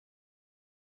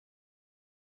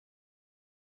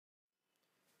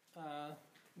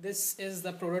This is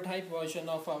the prototype version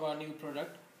of our new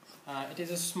product. It is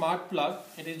a smart plug.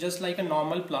 It is just like a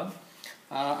normal plug.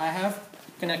 I have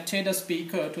connected a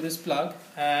speaker to this plug,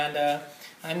 and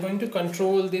I'm going to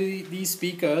control these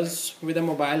speakers with a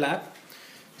mobile app.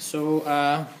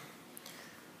 So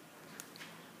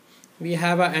we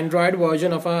have an Android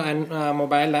version of a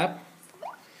mobile app.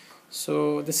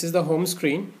 So this is the home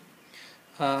screen.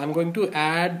 I'm going to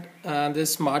add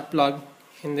this smart plug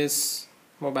in this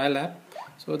mobile app.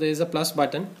 So there is a plus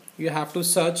button. You have to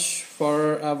search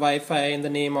for a Wi-Fi in the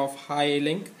name of Hi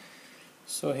Link.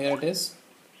 So here it is.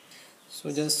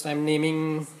 So just I'm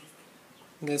naming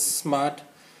this smart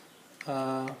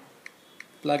plug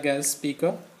as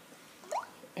speaker.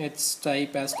 Its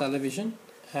type as television,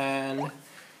 and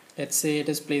let's say it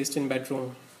is placed in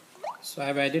bedroom. So I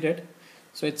have added it.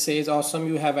 So it says awesome,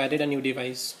 you have added a new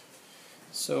device.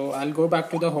 So I'll go back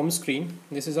to the home screen.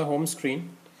 This is a home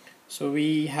screen. So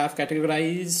we have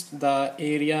categorized the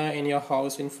area in your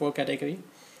house in 4 categories.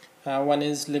 One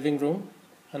is living room,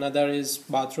 another is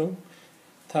bathroom,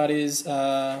 third is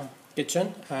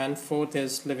kitchen, and fourth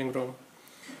is living room.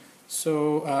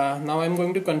 So now I'm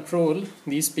going to control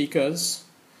these speakers.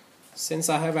 Since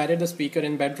I have added the speaker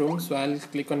in bedroom, so I'll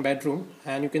click on bedroom,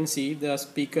 and you can see the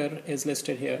speaker is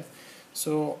listed here.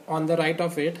 So on the right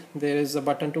of it there is a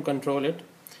button to control it.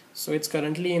 So it's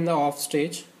currently in the off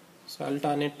stage, so I'll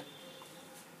turn it.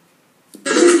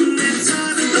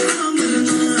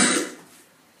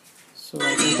 So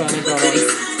I can turn it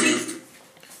on.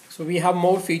 So we have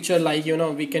more feature, like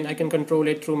I can control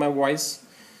it through my voice.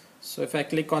 So if I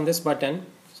click on this button,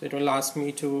 so it will ask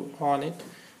me to on it.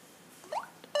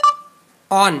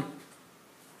 On.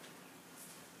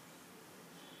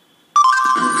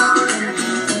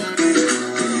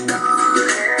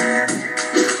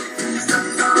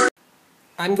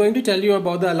 I'm going to tell you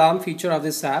about the alarm feature of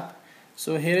this app.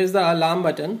 So here is the alarm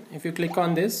button. If you click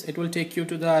on this, it will take you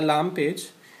to the alarm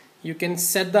page. You can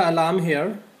set the alarm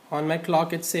here. On my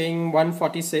clock it's saying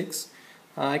 1:46.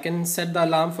 I can set the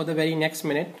alarm for the very next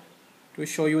minute to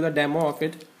show you the demo of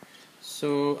it.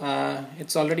 So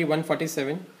it's already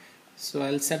 1:47. So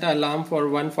I'll set an alarm for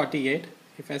 1:48.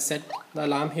 If I set the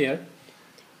alarm here,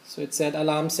 so it said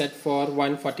alarm set for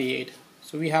 1:48.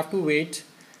 So we have to wait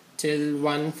till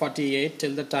 1:48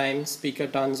 till the time speaker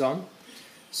turns on.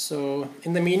 So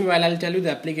in the meanwhile, I'll tell you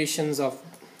the applications of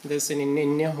this in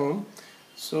India home.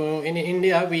 So in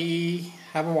India we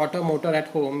have a water motor at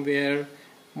home where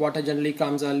water generally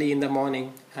comes early in the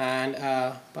morning, and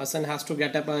a person has to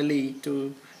get up early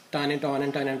to turn it on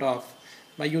and turn it off.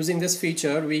 By using this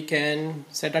feature, we can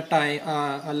set a time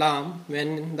alarm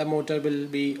when the motor will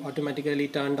be automatically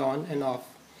turned on and off.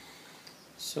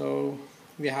 So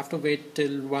we have to wait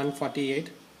till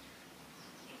 1:48.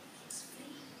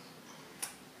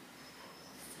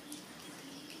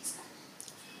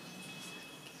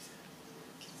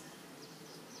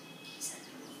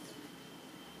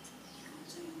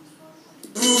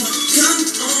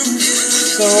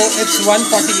 So it's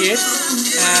 1:48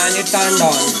 and it turned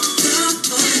on.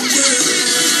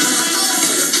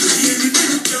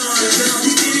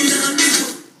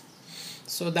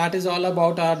 So that is all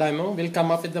about our demo. We'll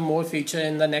come up with the more feature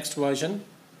in the next version.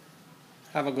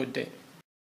 Have a good day.